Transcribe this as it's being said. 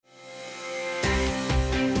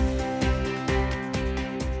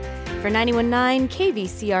For 91.9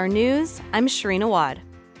 KVCR News, I'm Shireen Awad.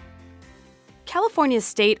 California's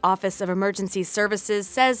State Office of Emergency Services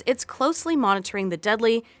says it's closely monitoring the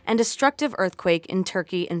deadly and destructive earthquake in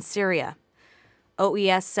Turkey and Syria.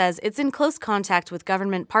 OES says it's in close contact with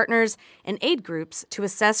government partners and aid groups to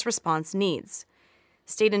assess response needs.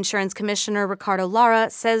 State Insurance Commissioner Ricardo Lara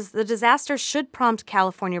says the disaster should prompt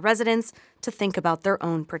California residents to think about their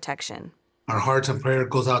own protection. Our hearts and prayer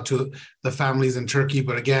goes out to the families in Turkey.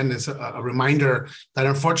 But again, it's a reminder that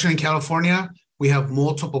unfortunately in California, we have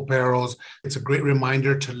multiple perils. It's a great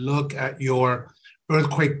reminder to look at your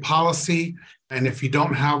earthquake policy. And if you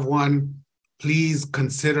don't have one, please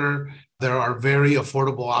consider there are very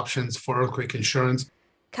affordable options for earthquake insurance.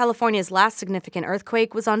 California's last significant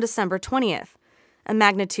earthquake was on December 20th. A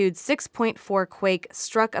magnitude 6.4 quake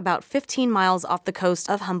struck about 15 miles off the coast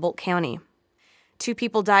of Humboldt County. 2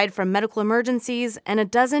 people died from medical emergencies, and a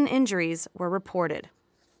dozen injuries were reported.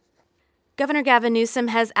 Governor Gavin Newsom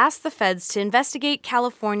has asked the feds to investigate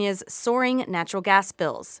California's soaring natural gas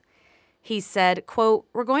bills. He said, quote,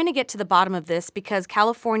 "We're going to get to the bottom of this because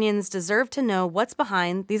Californians deserve to know what's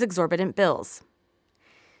behind these exorbitant bills."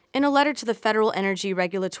 In a letter to the Federal Energy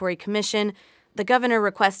Regulatory Commission, the governor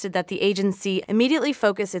requested that the agency immediately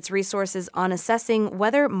focus its resources on assessing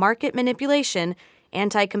whether market manipulation,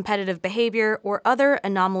 anti-competitive behavior, or other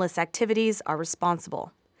anomalous activities are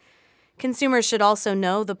responsible. Consumers should also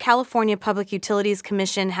know the California Public Utilities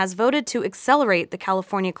Commission has voted to accelerate the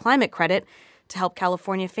California Climate Credit to help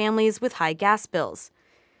California families with high gas bills.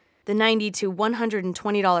 The $90 to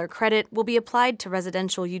 $120 credit will be applied to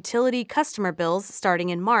residential utility customer bills starting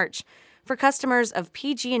in March for customers of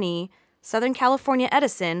PG&E, Southern California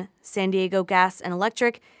Edison, San Diego Gas and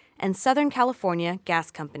Electric, and Southern California Gas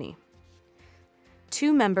Company.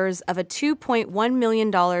 2 members of a $2.1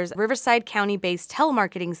 million Riverside County-based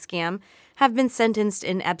telemarketing scam have been sentenced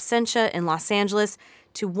in absentia in Los Angeles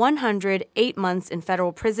to 108 months in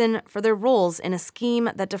federal prison for their roles in a scheme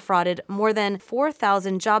that defrauded more than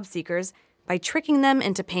 4,000 job seekers by tricking them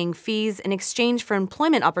into paying fees in exchange for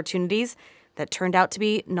employment opportunities that turned out to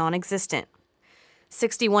be non-existent.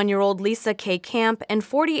 61-year-old Lisa K. Camp and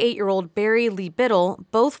 48-year-old Barry Lee Biddle,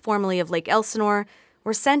 both formerly of Lake Elsinore,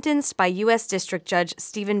 were sentenced by U.S. District Judge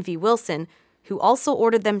Stephen V. Wilson, who also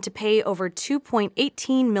ordered them to pay over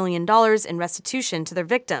 $2.18 million in restitution to their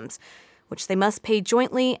victims, which they must pay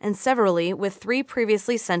jointly and severally with 3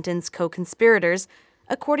 previously sentenced co-conspirators,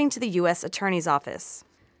 according to the U.S. Attorney's Office.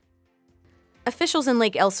 Officials in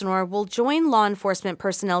Lake Elsinore will join law enforcement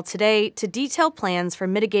personnel today to detail plans for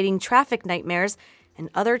mitigating traffic nightmares and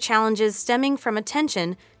other challenges stemming from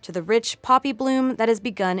attention to the rich poppy bloom that has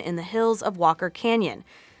begun in the hills of Walker Canyon,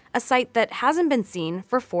 a site that hasn't been seen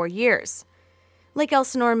for 4 years. Lake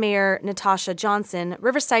Elsinore Mayor Natasha Johnson,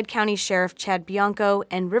 Riverside County Sheriff Chad Bianco,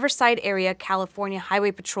 and Riverside Area California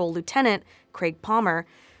Highway Patrol Lieutenant Craig Palmer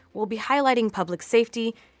will be highlighting public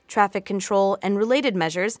safety, traffic control, and related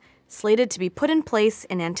measures slated to be put in place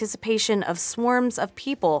in anticipation of swarms of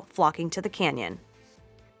people flocking to the canyon.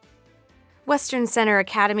 Western Center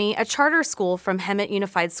Academy, a charter school from Hemet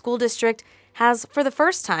Unified School District, has, for the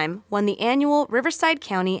first time, won the annual Riverside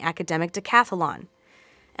County Academic Decathlon.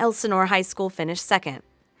 Elsinore High School finished second.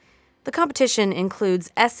 The competition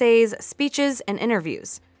includes essays, speeches, and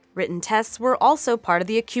interviews. Written tests were also part of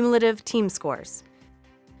the accumulative team scores.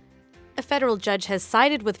 A federal judge has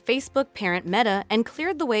sided with Facebook parent Meta and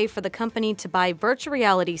cleared the way for the company to buy virtual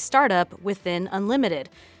reality startup Within Unlimited,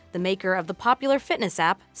 the maker of the popular fitness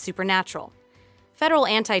app Supernatural. Federal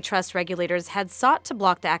antitrust regulators had sought to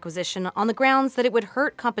block the acquisition on the grounds that it would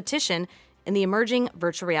hurt competition in the emerging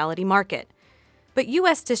virtual reality market. But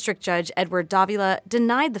U.S. District Judge Edward Davila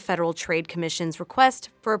denied the Federal Trade Commission's request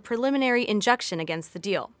for a preliminary injunction against the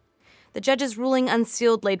deal. The judge's ruling,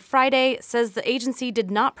 unsealed late Friday, says the agency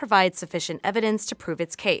did not provide sufficient evidence to prove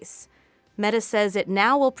its case. Meta says it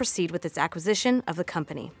now will proceed with its acquisition of the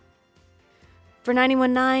company. For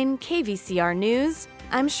 91.9 KVCR News,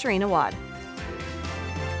 I'm Shireen Awad.